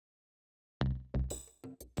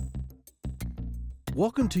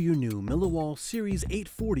Welcome to your new Mila-Wall Series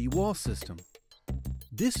 840 wall system.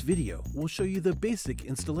 This video will show you the basic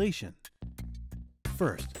installation.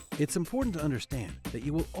 First, it's important to understand that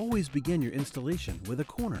you will always begin your installation with a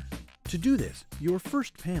corner. To do this, your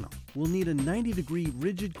first panel will need a 90-degree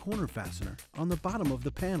rigid corner fastener on the bottom of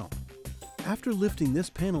the panel. After lifting this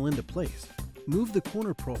panel into place, move the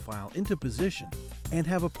corner profile into position and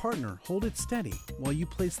have a partner hold it steady while you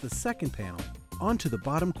place the second panel onto the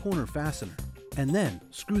bottom corner fastener, and then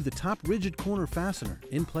screw the top rigid corner fastener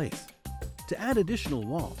in place. To add additional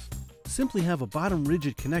walls, simply have a bottom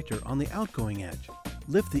rigid connector on the outgoing edge.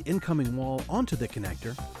 Lift the incoming wall onto the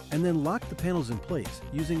connector and then lock the panels in place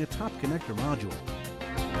using a top connector module.